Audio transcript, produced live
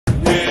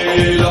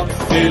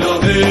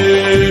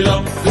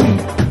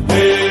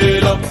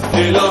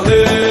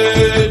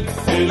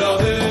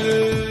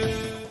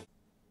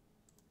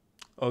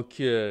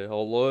Okay,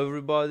 hello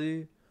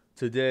everybody.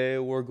 Today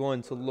we're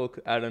going to look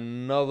at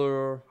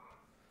another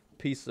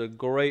piece of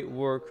great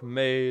work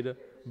made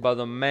by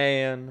the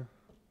man,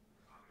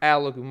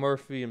 Alec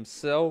Murphy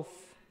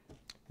himself,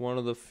 one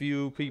of the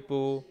few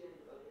people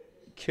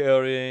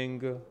carrying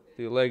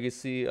the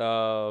legacy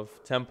of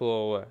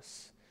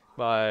TempleOS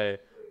by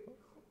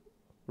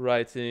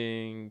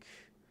writing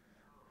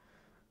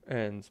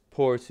and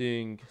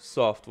porting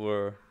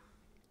software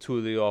to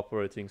the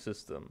operating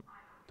system.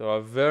 There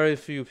are very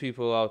few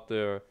people out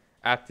there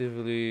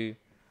actively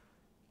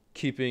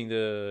keeping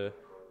the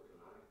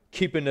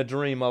keeping the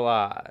dream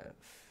alive,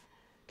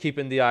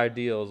 keeping the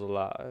ideals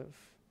alive.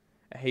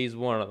 And he's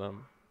one of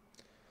them.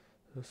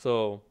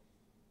 So,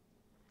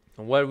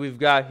 what we've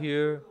got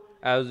here,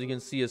 as you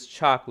can see, is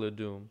Chocolate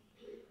Doom.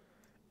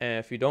 And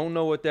if you don't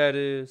know what that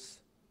is,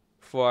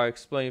 before I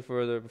explain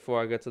further,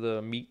 before I get to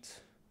the meat,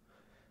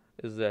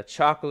 is that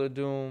Chocolate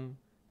Doom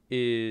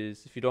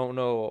is, if you don't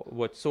know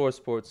what source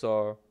ports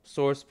are,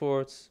 source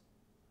ports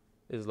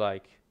is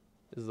like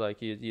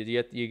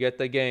you get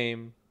the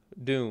game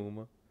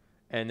Doom,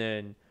 and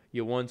then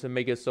you want to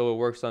make it so it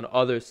works on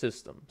other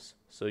systems.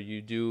 So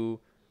you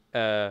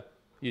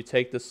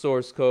take the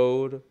source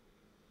code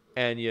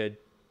and you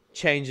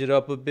change it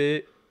up a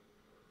bit,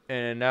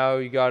 and now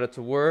you got it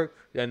to work,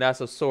 and that's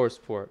a source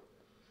port.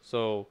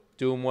 So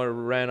Doom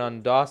ran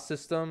on DOS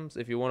systems.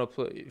 If you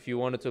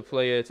wanted to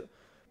play it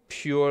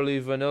purely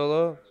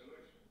vanilla,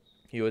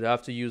 you would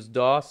have to use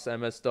DOS,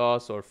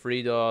 MS-DOS, or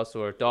FreeDOS,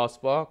 or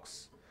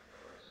DOSBox.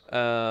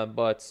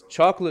 But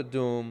Chocolate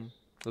Doom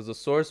is a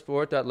source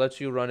port that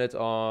lets you run it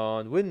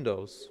on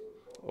Windows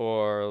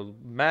or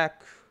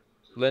Mac,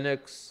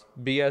 Linux,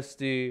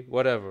 BSD,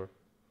 whatever.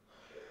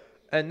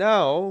 And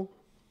now,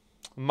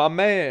 my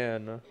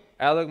man,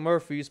 Alec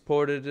Murphy's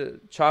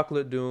ported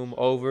Chocolate Doom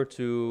over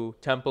to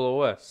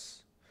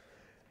TempleOS.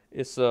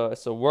 It's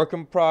a work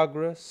in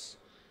progress.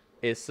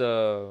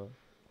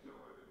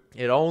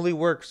 It only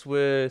works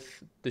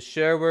with the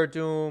shareware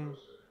Doom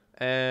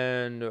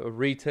and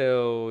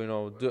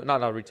retail,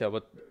 not retail,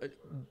 but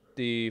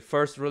the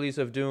first release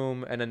of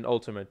Doom and then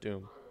Ultimate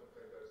Doom.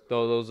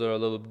 Though those are a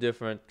little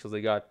different because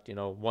they got,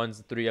 one's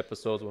 3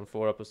 episodes, one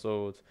 4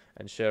 episodes,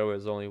 and shareware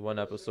is only 1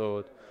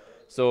 episode.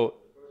 So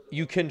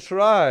you can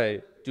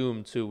try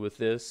Doom 2 with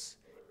this.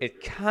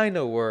 It kind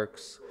of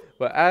works,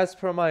 but as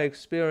per my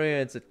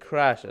experience, it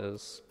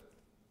crashes.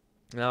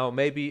 Now,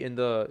 maybe in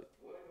the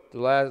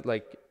last,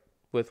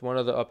 with one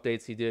of the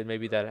updates he did,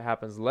 maybe that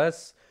happens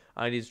less.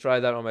 I need to try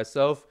that on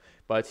myself.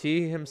 But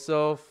he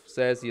himself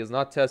says he has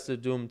not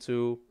tested Doom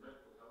 2.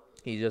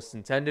 He just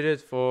intended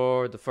it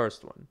for the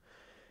first one.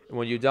 And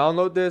when you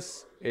download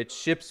this, it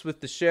ships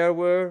with the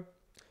shareware.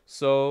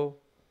 So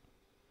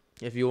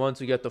if you want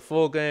to get the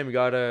full game, you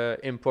gotta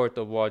import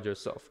the WAD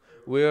yourself.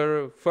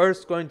 We're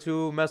first going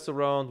to mess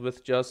around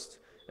with just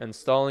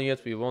installing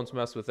it. We won't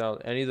mess with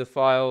any of the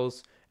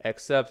files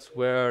except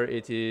where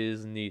it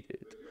is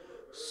needed.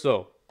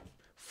 So,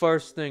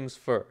 first things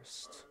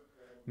first.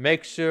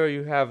 Make sure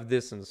you have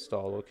this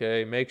installed,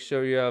 okay? Make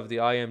sure you have the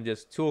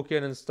IMDisk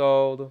toolkit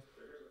installed.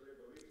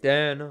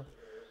 Then,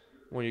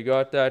 when you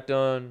got that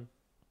done,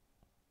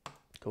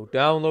 go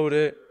download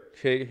it.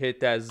 Hit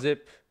that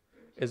zip.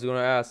 It's going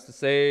to ask to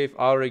save.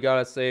 I already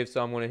got it saved,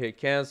 so I'm going to hit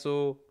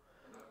cancel.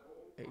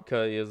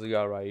 Because it's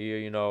got right here,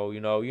 you know.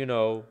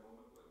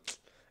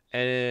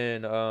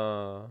 And then,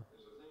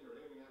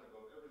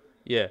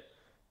 yeah.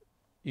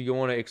 You're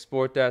going to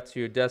export that to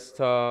your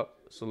desktop.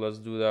 So let's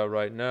do that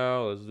right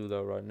now.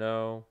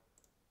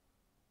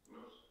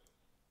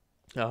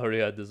 I already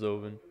had this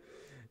open.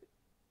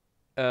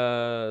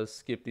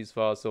 Skip these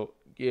files. So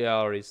yeah, I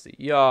already see.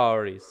 You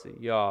already see.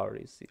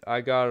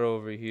 I got it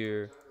over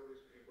here.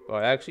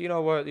 But actually, you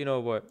know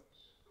what?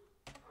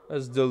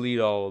 Let's delete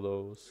all of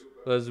those.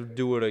 Let's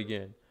do it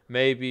again.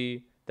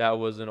 Maybe that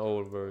was an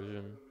old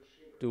version.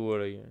 Do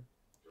it again.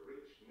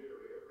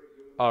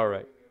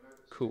 Alright.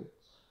 Cool.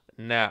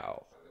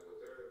 Now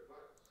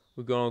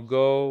we're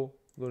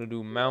gonna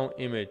do mount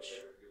image.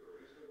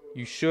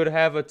 You should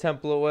have a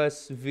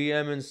TempleOS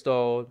VM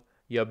installed.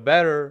 You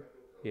better,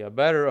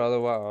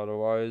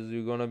 otherwise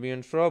you're gonna be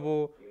in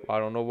trouble. I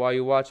don't know why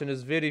you're watching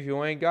this video if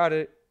you ain't got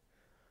it.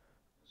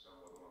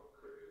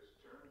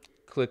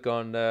 Click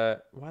on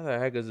that. Why the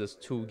heck is this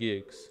 2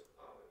 gigs?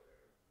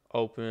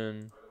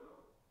 Open.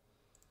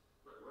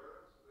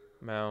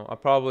 Mount. I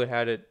probably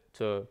had it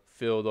to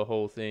fill the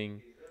whole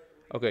thing.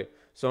 Okay,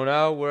 so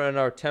now we're in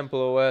our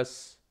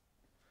TempleOS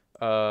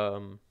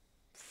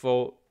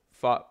full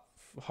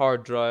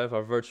hard drive,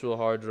 our virtual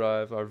hard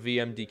drive, our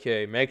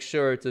VMDK. Make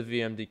sure it's a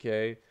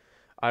VMDK.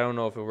 I don't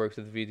know if it works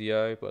with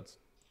VDI, but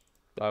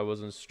I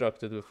was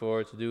instructed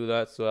before to do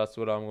that, so that's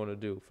what I'm going to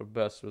do for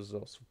best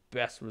results.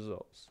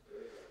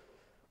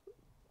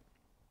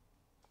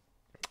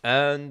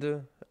 And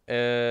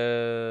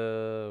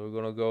we're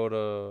going to go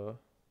to,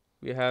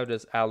 we have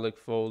this Alec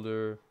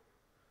folder.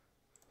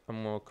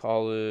 I'm going to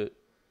call it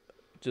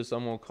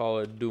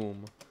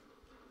Doom.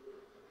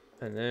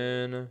 And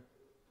then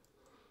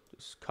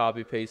just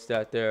copy paste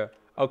that there.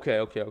 Okay.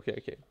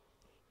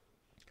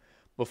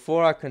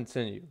 before I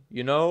continue,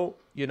 you know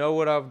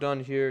what I've done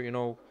here.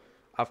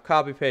 I've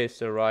copy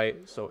pasted,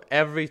 right? So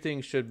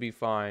everything should be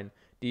fine.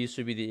 These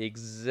should be the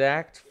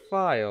exact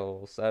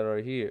files that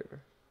are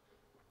here.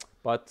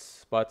 But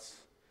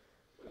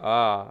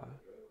ah,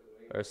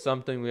 there's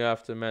something we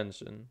have to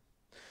mention.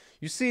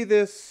 You see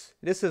this?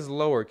 This is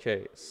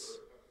lowercase.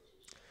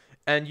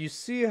 And you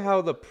see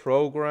how the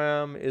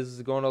program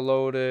is going to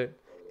load it?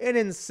 It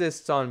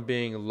insists on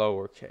being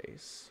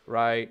lowercase,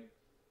 right?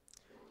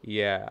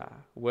 Yeah,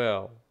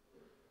 well,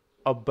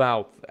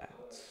 about that.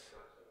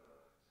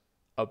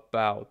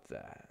 About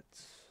that.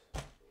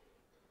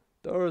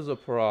 There is a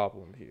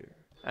problem here.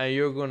 And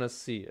you're going to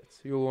see it.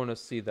 You're going to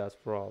see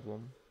that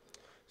problem.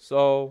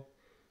 So,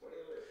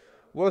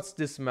 let's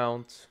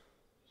dismount.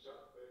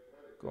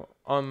 Go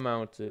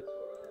unmount it.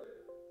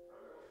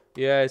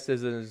 Yeah, it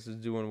says it's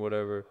doing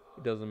whatever.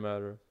 It doesn't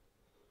matter.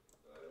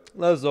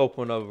 Let's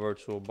open up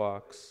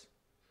VirtualBox.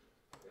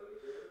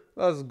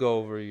 Let's go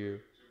over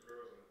here.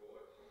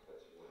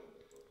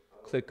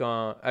 Click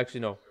on. Actually,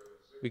 no.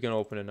 We can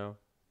open it now.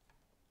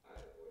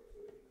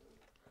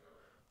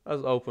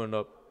 Let's open it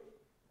up.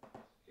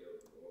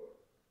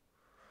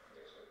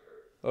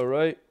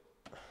 Alright.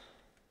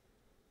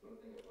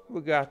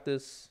 We got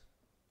this.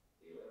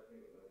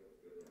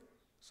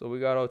 So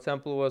we got our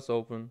TempleOS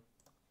open.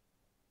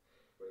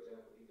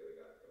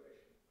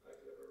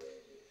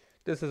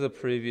 This is a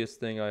previous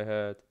thing I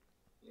had.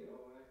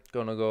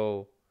 Gonna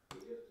go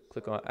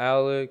click on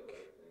Alec.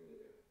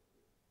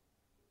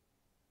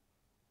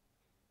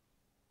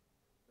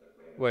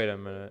 Wait a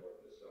minute.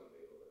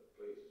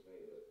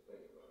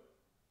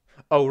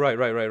 Oh, right.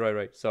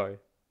 Sorry.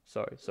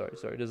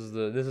 This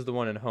is the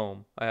one in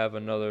home. I have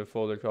another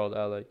folder called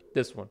Alec.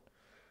 This one.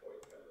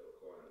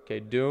 Okay,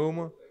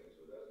 Doom.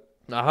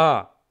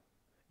 Aha.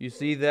 You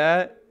see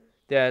that?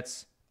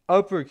 That's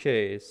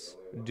uppercase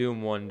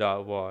Doom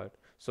 1.wad.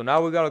 So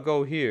now we gotta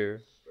go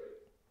here.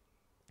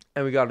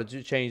 And we gotta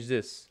change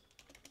this.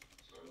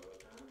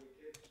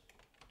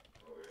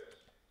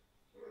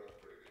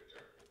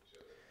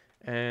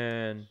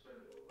 And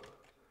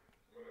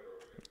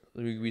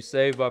we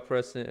save by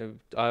pressing.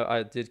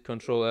 I did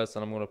Control S,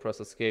 and I'm gonna press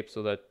Escape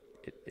so that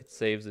it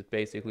saves it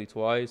basically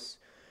twice.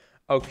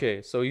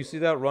 Okay, so you see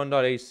that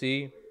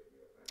run.ac?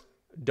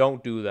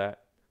 Don't do that.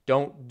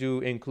 Don't do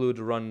include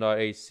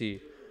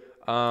run.ac.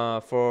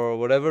 For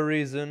whatever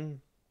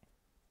reason,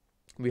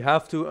 we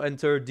have to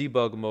enter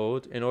debug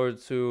mode in order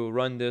to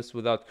run this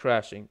without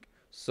crashing.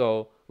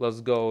 So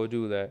let's go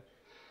do that.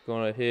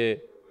 Gonna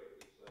hit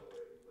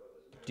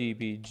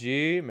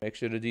dbg, make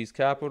sure the D is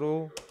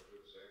capital.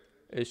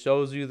 It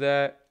shows you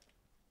that.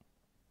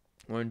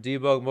 We're in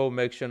debug mode,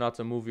 make sure not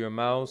to move your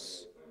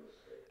mouse.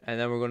 And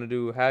then we're gonna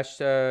do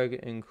hashtag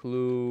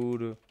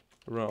include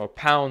or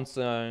pound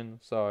sign.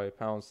 Sorry,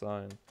 pound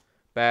sign.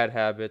 Bad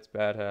habits,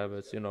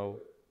 you know.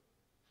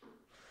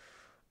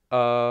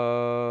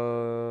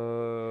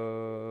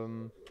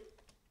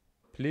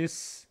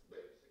 Please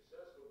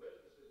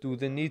do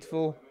the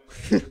needful.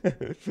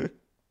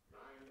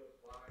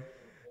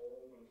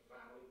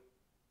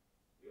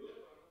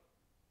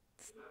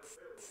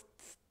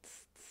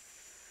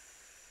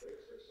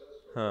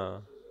 Huh.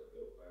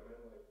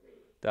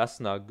 That's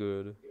not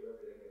good.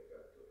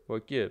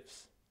 What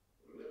gives?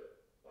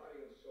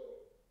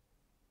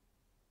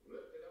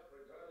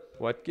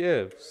 What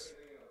gives?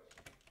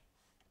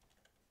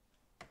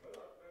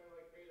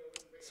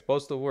 It's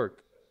supposed to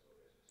work.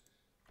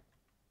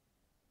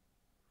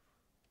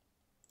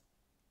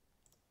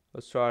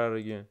 Let's try that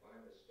again.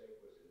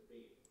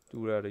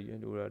 Do that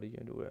again.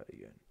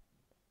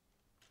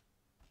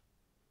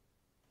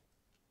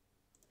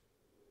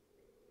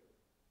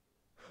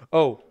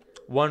 Oh,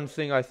 one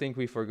thing I think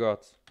we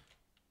forgot.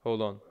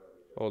 Hold on.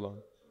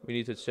 We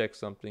need to check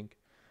something.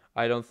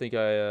 I don't think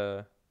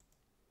I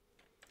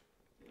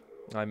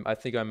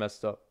think I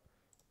messed up.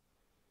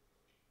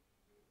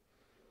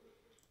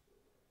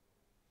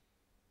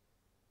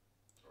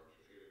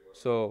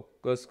 So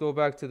let's go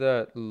back to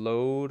that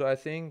load, I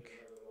think.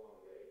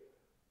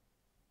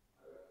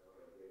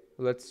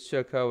 Let's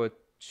check how it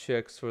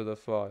checks for the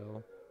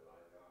file.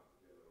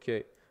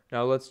 Okay,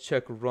 now let's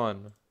check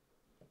run.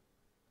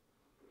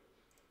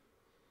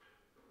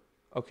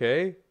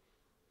 Okay.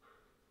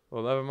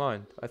 Well, never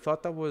mind. I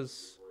thought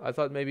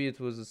maybe it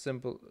was a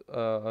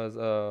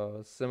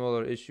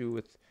similar issue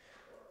with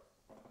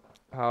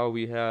how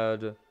we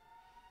had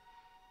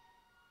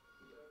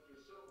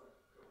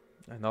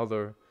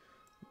another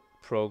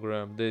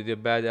program, the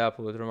Bad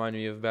Apple. It reminded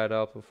me of Bad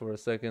Apple for a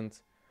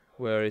second,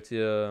 where it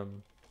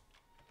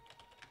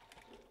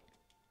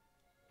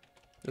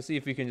let's see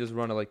if we can just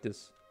run it like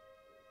this.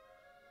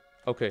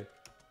 Okay,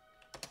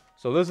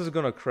 so this is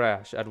gonna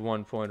crash at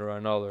one point or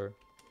another.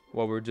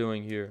 What we're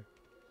doing here,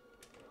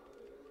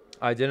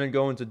 I didn't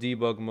go into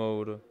debug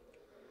mode,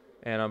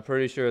 and I'm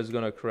pretty sure it's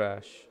gonna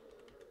crash.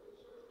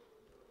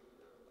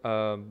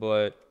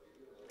 But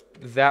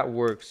that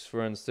works.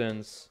 For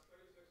instance,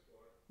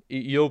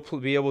 you'll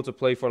be able to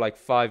play for like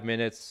 5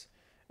 minutes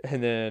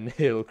and then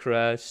it'll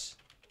crash.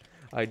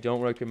 I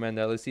don't recommend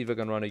that. Let's see if I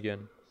can run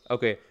again.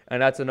 Okay,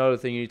 and that's another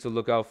thing you need to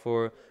look out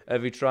for.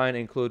 If you try and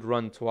include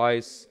run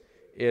twice,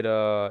 it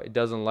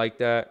doesn't like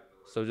that.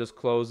 So just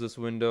close this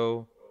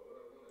window.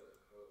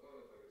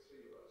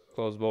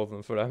 Close both of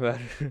them for that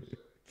matter.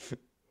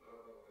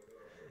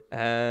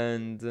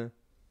 And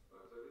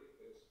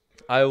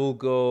I will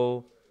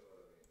go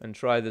and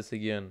try this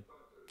again.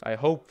 I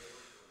hope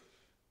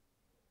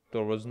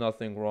there was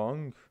nothing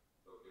wrong.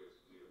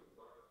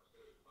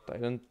 I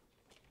didn't.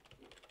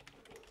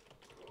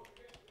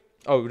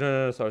 Oh,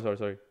 no,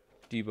 sorry.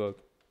 Debug.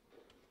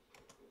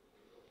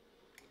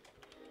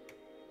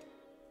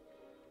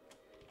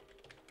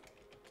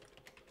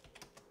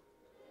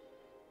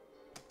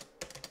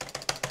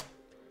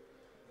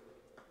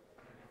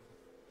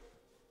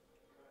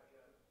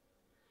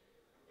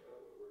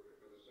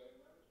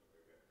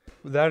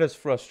 That is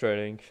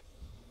frustrating.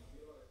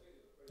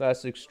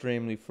 That's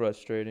extremely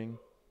frustrating.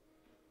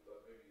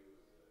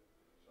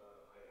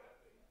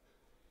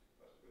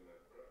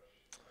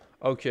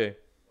 Okay.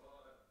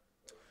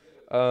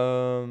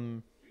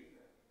 Um,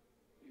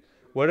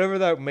 whatever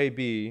that may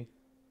be,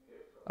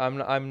 I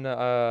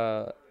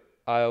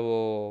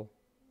will.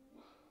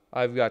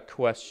 I've got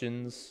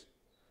questions,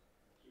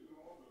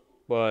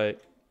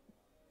 but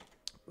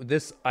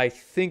I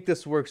think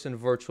this works in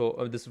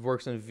virtual. This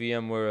works in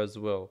VMware as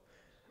well.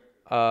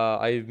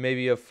 I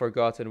maybe have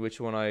forgotten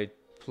which one I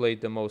played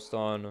the most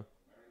on.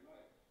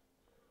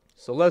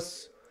 So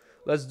let's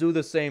do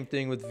the same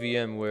thing with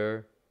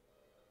VMware.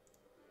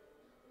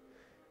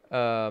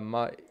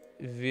 My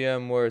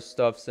VMware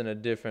stuff's in a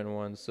different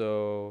one,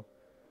 so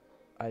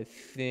I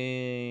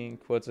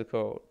think what's it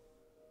called?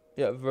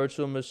 Yeah,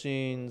 virtual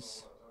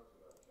machines,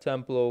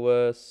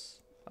 TempleOS.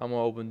 I'm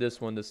gonna open this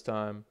one this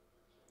time,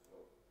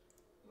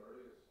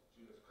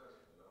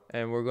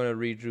 and we're gonna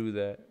redo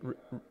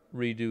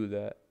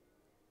that.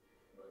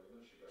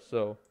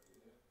 So,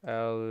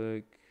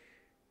 Alec,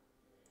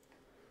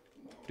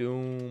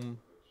 Doom,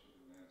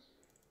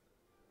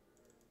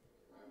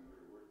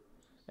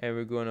 and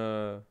we're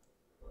gonna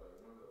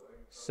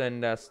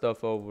send that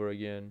stuff over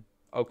again.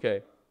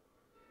 Okay.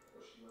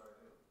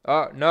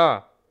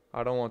 Nah,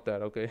 I don't want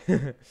that. Okay.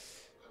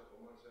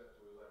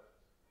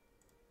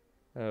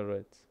 All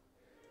right.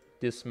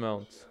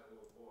 Dismount.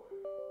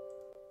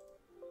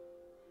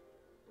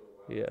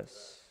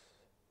 Yes.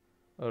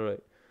 All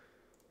right.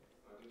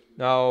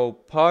 Now,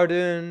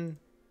 pardon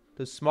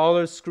the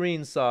smaller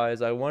screen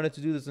size. I wanted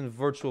to do this in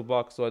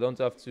VirtualBox so I don't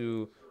have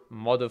to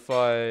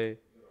modify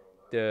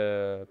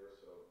the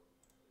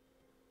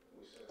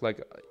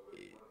like.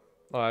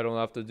 I don't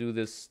have to do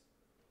this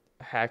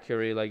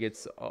hackery like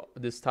it's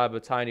this type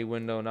of tiny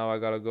window. Now I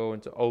gotta go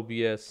into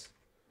OBS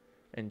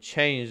and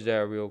change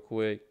that real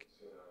quick.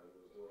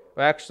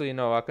 Well, actually,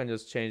 no, I can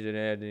just change it in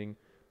editing,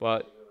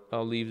 but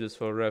I'll leave this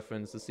for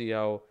reference to see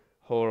how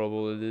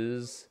horrible it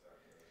is.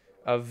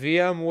 A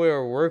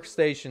VMware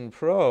Workstation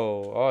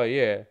Pro. Oh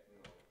yeah,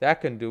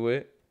 that can do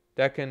it.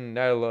 That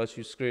allows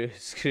you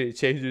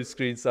change your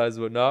screen size,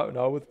 but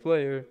not with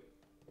player.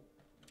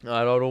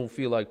 I don't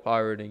feel like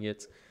pirating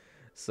it,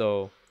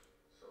 so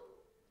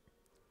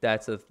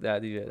that's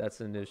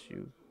an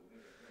issue.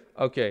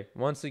 Okay,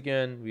 once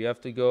again we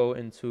have to go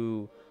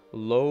into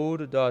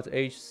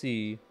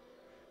load.hc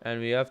and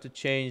we have to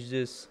change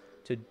this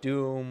to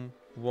doom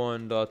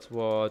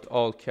 1.what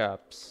all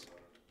caps.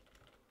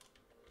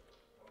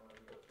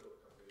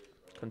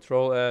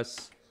 Control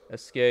S,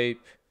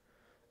 escape,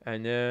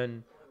 and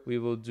then we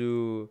will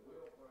do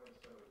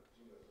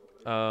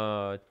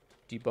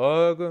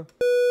debug,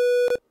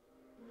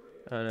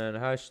 and then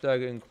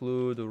hashtag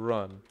include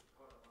run,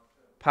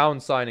 #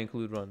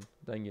 include run.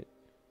 Dang it.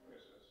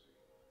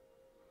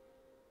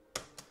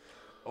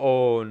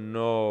 Oh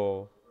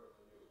no.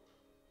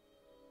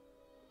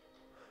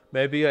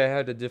 Maybe I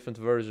had a different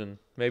version.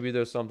 Maybe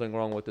there's something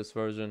wrong with this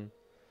version.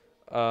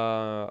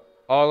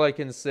 All I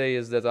can say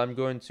is that I'm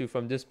going to,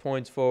 from this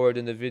point forward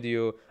in the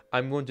video,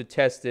 I'm going to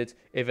test it.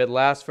 If it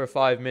lasts for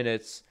 5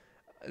 minutes,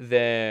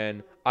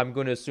 then I'm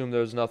going to assume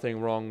there's nothing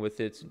wrong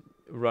with it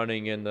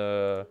running in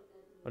a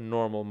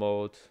normal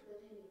mode,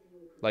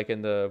 like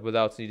in the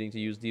without needing to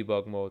use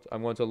debug mode.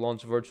 I'm going to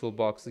launch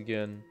VirtualBox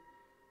again.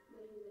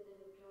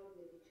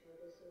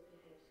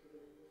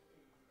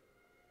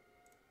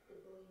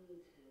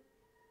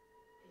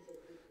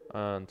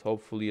 And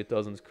hopefully it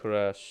doesn't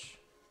crash.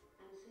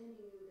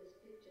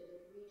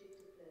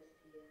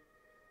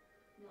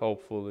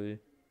 Hopefully.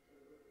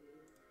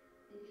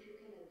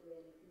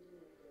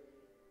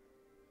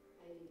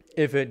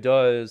 If it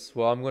does,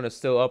 well, I'm gonna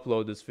still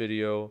upload this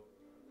video,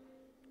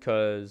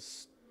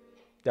 cause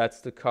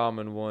that's the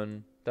common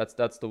one.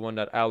 That's the one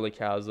that Alec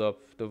has up.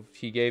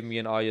 He gave me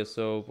an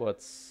ISO,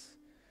 but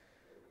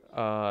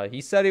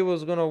he said he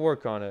was gonna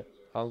work on it.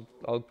 I'll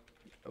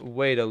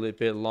wait a little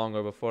bit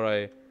longer before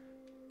I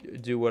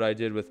do what I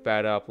did with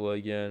Bad Apple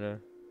again.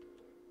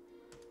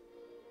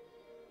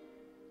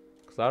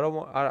 Cause I don't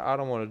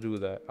want to do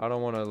that. I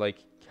don't want to like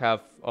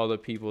have other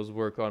people's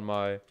work on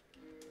my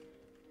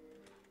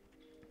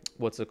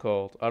what's it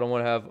called? I don't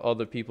want to have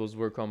other people's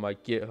work on my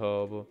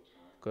GitHub,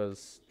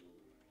 cause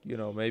you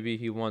know maybe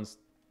he wants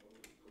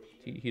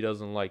He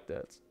doesn't like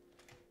that.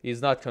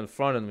 He's not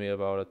confronted me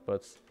about it,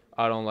 but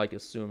I don't like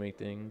assuming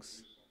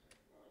things.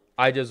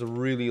 I just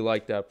really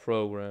like that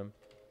program.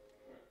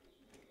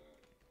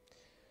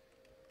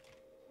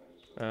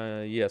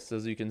 Yes,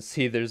 as you can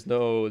see, there's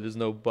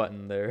no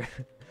button there.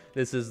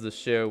 This is the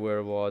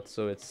shareware WAD,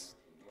 so it's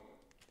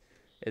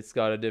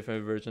got a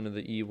different version of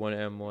the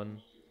E1M1.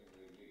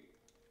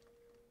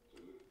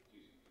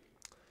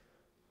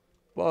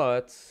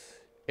 But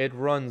it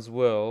runs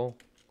well,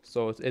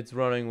 so it's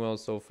running well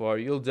so far.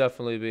 You'll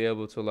definitely be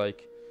able to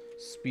like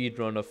speed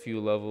run a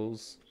few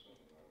levels.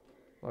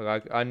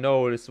 Like I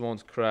know this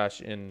won't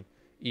crash in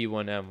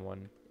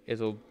E1M1.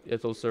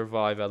 It'll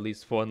survive at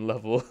least one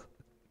level.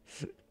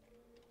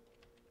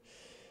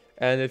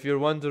 And if you're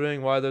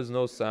wondering why there's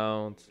no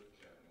sound,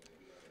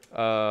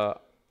 uh,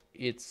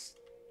 it's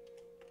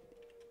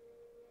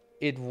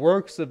it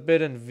works a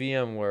bit in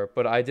VMware,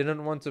 but I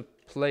didn't want to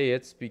play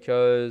it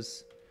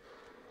because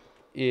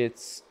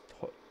it's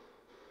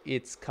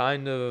it's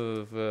kind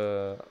of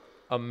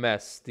a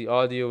mess. The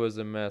audio is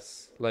a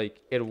mess.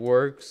 Like it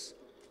works,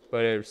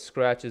 but it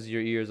scratches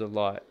your ears a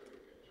lot,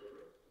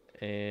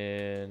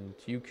 and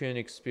you can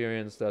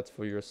experience that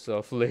for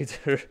yourself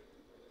later.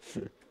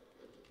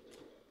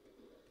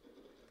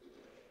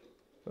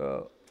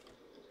 Well,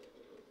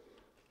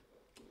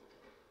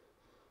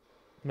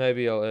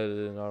 maybe I'll edit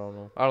it in. I don't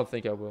know. I don't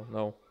think I will.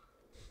 No.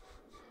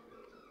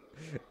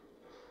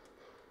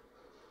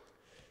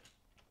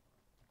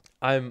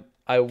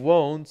 I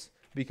won't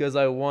because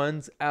I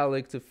want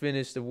Alec to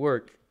finish the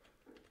work.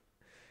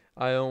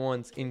 I don't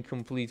want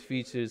incomplete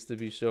features to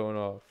be shown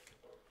off.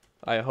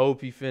 I hope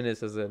he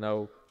finishes it.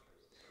 Now,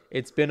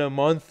 it's been a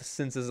month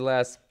since his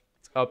last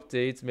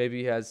update.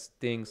 Maybe he has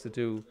things to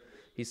do.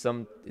 It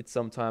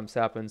sometimes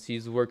happens.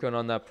 He's working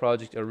on that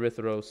project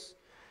Erythros,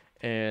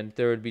 and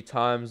there would be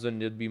times when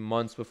it'd be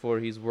months before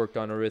he's worked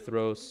on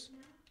Erythros,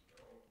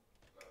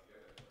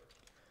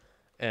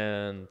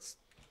 and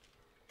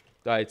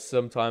I'd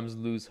sometimes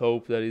lose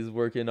hope that he's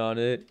working on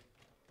it.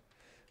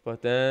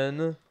 But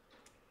then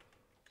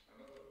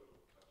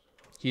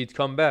he'd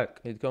come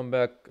back. He'd come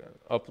back,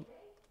 up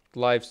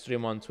live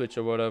stream on Twitch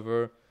or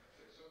whatever,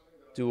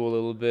 do a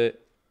little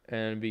bit,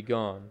 and be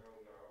gone.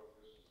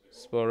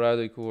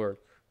 Sporadic work.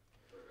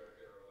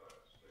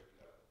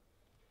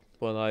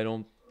 But I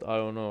don't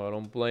know. I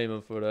don't blame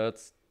him for that.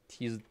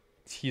 He's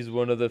he's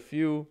one of the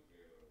few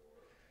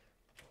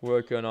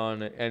working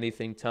on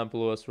anything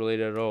TempleOS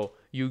related at all.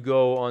 You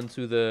go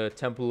onto the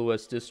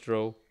TempleOS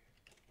distro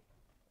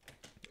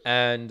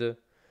and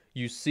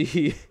you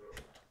see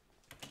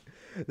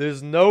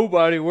there's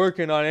nobody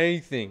working on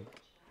anything.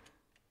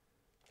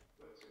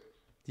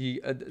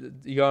 You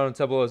go on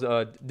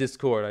TempleOS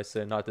Discord, I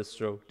said, not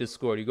distro.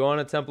 Discord. You go on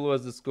a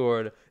TempleOS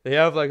Discord. They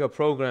have like a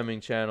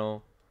programming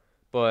channel,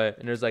 and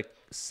there's like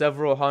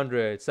several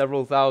hundred,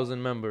 several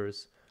thousand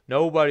members.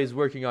 Nobody's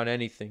working on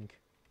anything.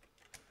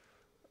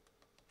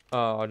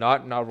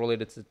 Not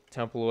related to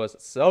TempleOS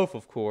itself,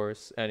 of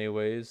course.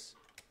 Anyways,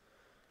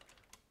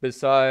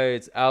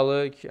 besides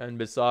Alec and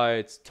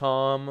besides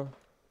Tom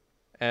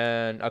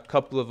and a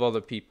couple of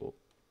other people,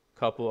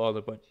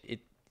 but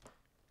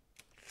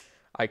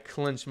I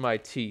clench my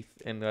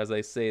teeth, and as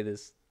I say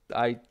this,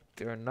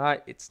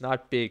 it's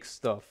not big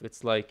stuff.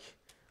 It's like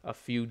a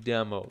few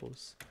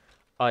demos,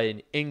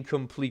 an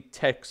incomplete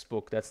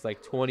textbook that's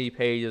like 20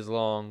 pages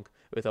long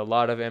with a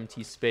lot of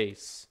empty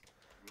space.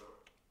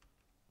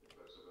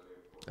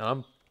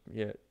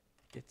 Yeah,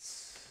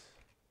 it's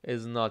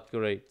not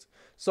great.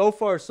 So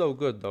far, so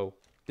good though.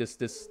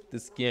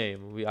 This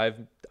game,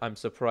 I'm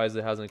surprised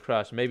it hasn't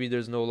crashed. Maybe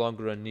there's no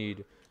longer a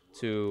need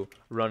to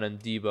run in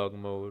debug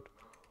mode.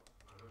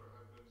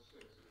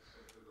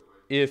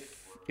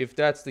 If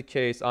that's the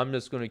case, I'm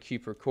just gonna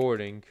keep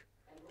recording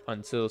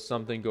until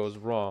something goes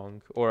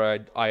wrong or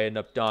I end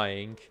up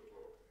dying,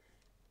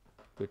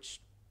 which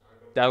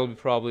that will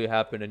probably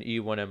happen in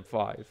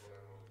E1M5.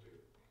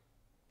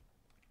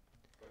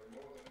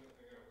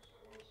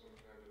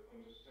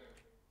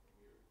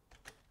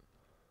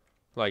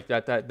 Like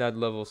that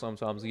level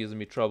sometimes gives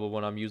me trouble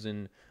when I'm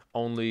using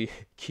only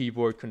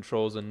keyboard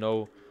controls and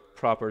no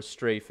proper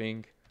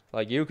strafing.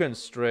 Like you can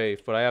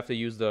strafe, but I have to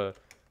use the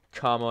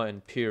comma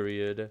and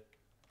period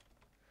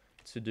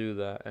to do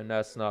that, and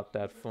that's not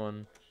that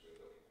fun.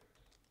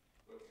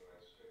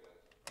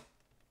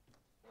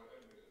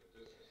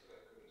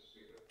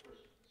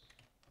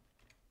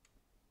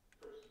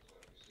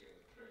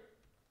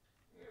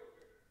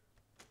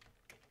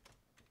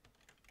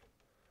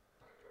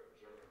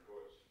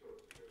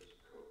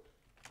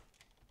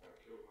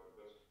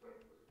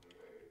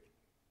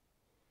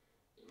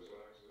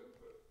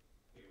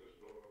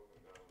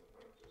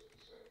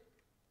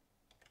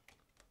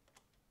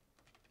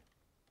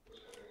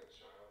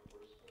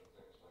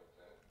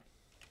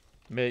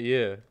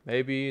 Yeah,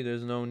 maybe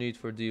there's no need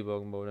for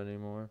debug mode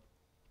anymore.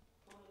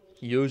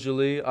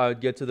 Usually, I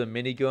would get to the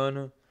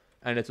minigun,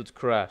 and it would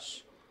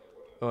crash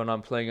when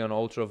I'm playing on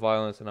ultra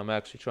violence and I'm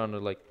actually trying to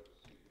like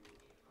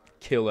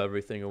kill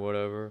everything or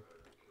whatever.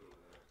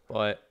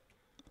 But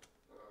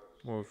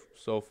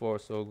so far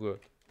so good.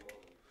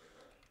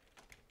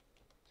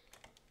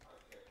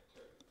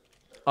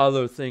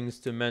 Other things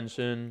to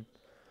mention,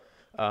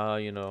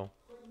 you know,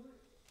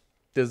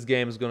 this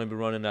game is going to be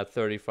running at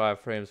 35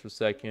 frames per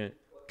second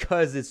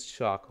because it's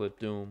Chocolate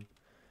Doom.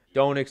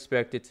 Don't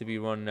expect it to be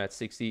running at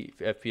 60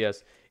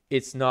 FPS.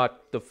 It's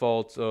not the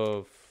fault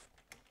of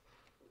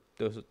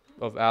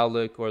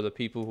Alec or the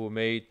people who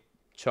made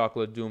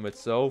Chocolate Doom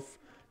itself.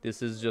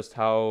 This is just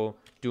how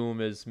Doom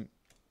is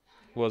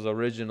was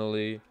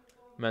originally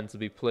meant to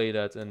be played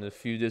at, and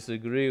if you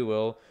disagree,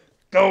 well,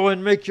 go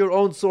and make your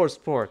own source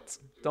port.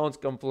 Don't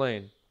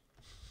complain.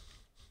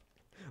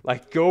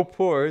 Like, go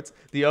port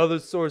the other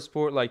source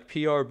port, like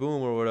PR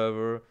Boom or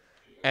whatever,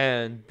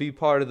 and be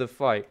part of the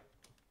fight.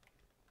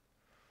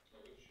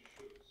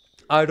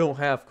 I don't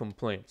have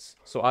complaints,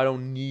 so I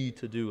don't need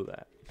to do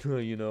that.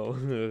 You know,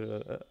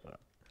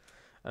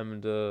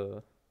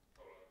 and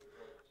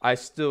I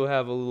still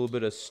have a little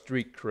bit of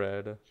street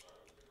cred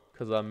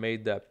because I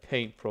made that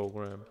paint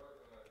program.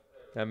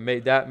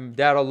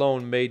 That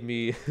alone made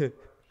me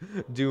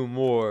do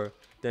more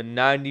than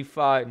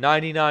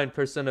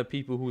 99% of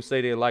people who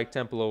say they like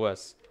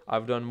TempleOS.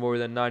 I've done more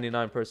than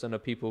 99%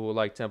 of people who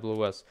like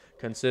TempleOS,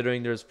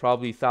 considering there's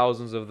probably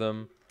thousands of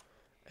them,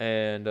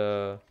 and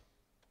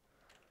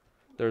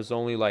there's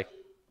only like,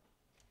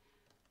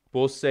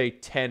 we'll say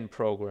 10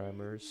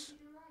 programmers,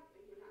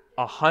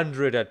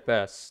 100 at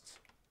best,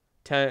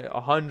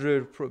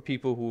 100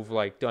 people who've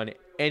like done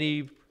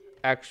any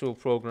actual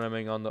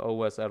programming on the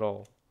OS at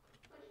all.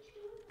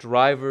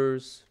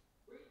 Drivers,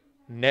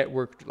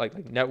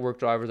 like network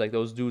drivers, like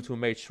those dudes who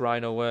made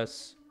Shrine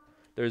OS.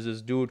 There's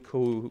this dude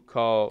who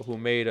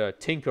made a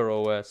Tinker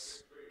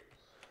OS.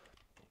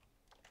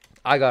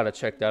 I gotta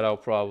check that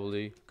out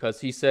probably, because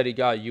he said he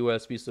got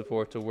USB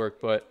support to work,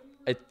 but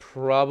it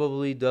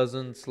probably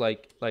doesn't.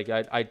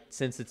 I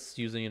since it's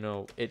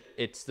using,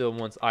 it still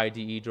wants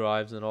IDE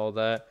drives and all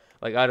that.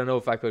 Like, I don't know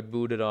if I could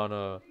boot it on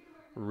a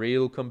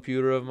real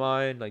computer of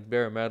mine, like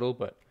bare metal,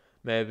 but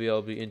maybe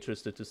I'll be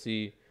interested to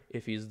see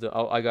if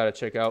I gotta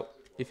check out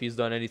if he's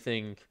done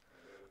anything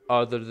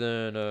other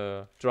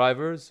than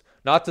drivers.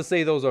 Not to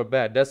say those are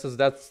bad.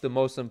 That's the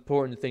most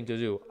important thing to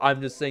do.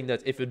 I'm just saying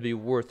that if it'd be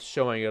worth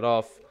showing it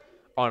off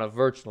on a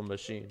virtual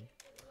machine,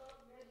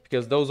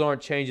 because those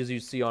aren't changes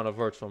you see on a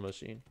virtual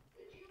machine.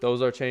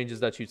 Those are changes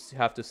that you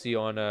have to see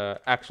on a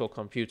actual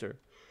computer.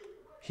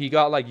 He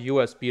got like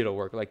USB to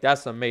work. Like,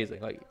 that's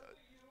amazing. Like,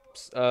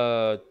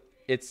 uh,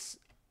 it's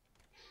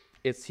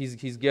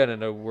he's getting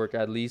to work,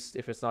 at least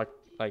if it's not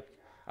like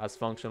as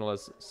functional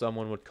as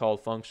someone would call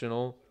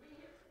functional,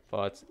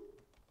 but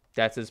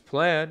that's his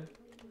plan,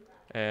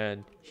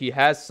 and he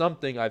has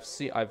something. I've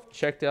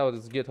checked out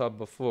his GitHub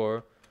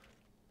before,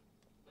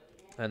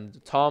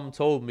 and Tom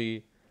told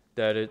me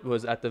that it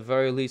was at the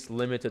very least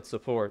limited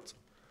support.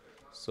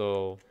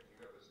 So,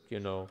 you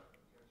know,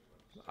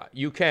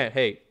 you can't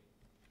hate.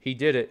 He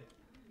did it.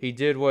 He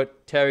did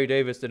what Terry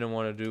Davis didn't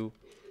want to do,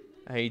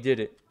 and he did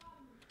it.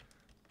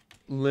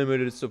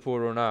 Limited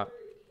support or not,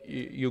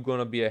 you're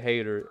gonna be a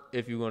hater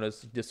if you're gonna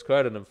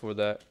discredit him for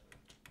that.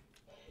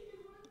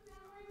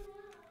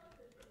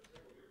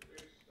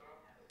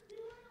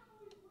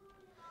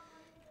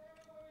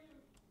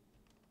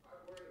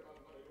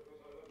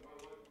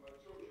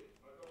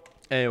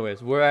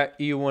 Anyways, we're at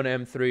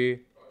E1M3.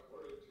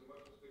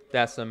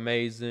 That's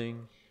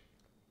amazing.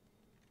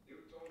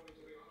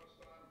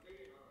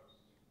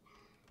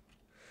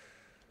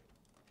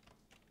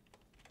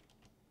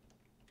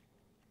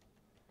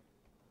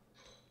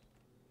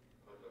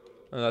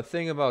 And the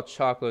thing about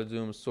Chocolate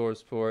Doom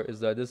source port is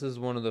that this is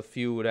one of the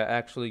few that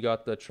actually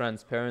got the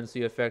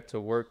transparency effect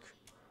to work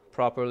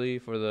properly.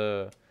 For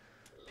the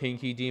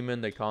Pinky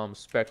Demon, they call them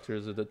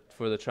specters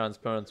for the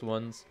transparent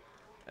ones.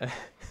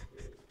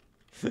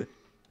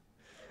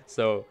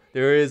 So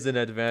there is an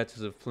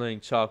advantage of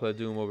playing Chocolate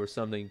Doom over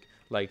something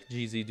like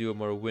GZ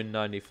Doom or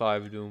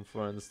Win95 Doom,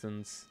 for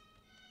instance.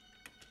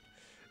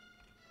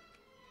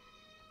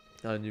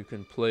 And you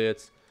can play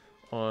it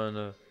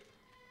on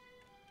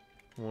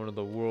one of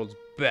the world's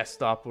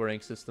best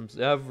operating systems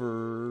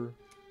ever.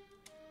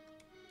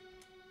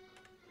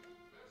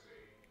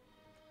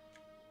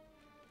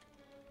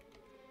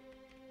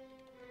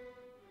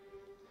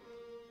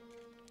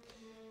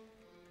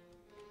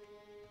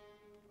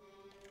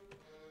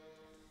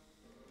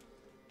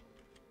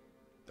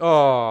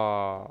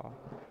 Oh,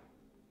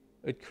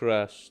 it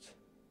crashed.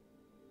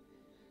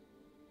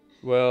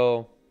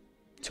 Well,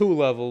 2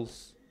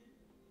 levels.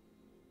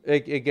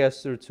 It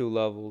gets through 2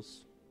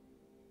 levels.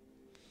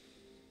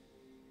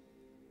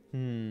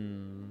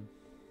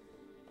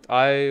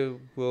 I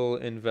will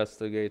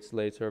investigate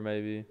later,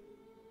 maybe.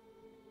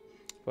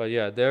 But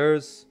yeah,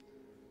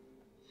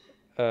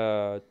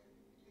 uh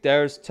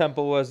there's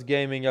TempleOS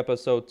Gaming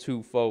episode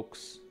 2,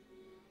 folks.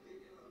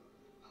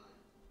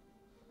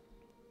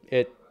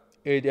 It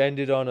it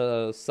ended on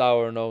a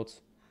sour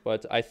note,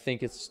 but I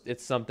think it's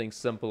something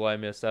simple I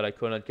missed, that I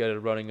couldn't get it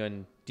running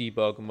in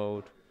debug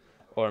mode,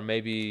 or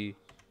maybe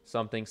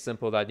something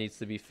simple that needs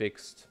to be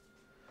fixed.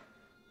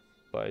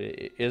 But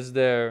it is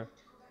there.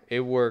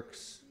 It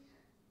works.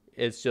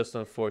 It's just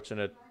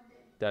unfortunate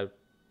that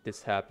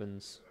this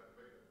happens.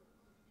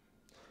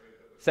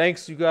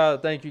 Thank you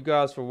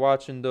guys for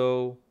watching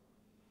though.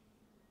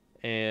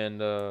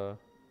 And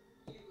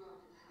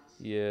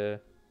yeah.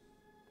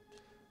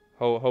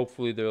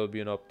 Hopefully there will be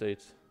an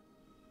update.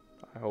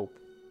 I hope.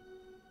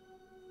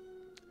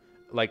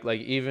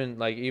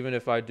 Even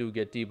if I do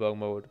get debug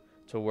mode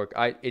to work,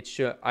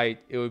 it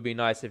would be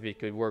nice if it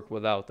could work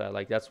without that.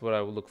 Like that's what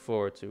I would look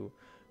forward to.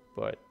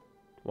 But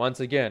once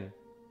again,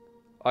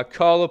 I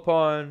call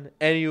upon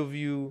any of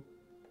you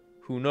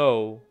who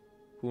know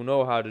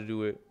how to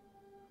do it,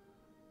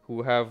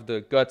 who have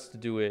the guts to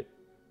do it,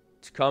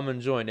 to come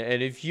and join it.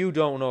 And if you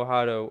don't know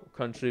how to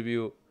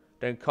contribute,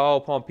 then call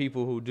upon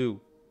people who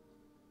do.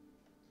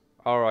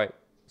 All right.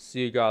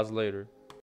 See you guys later.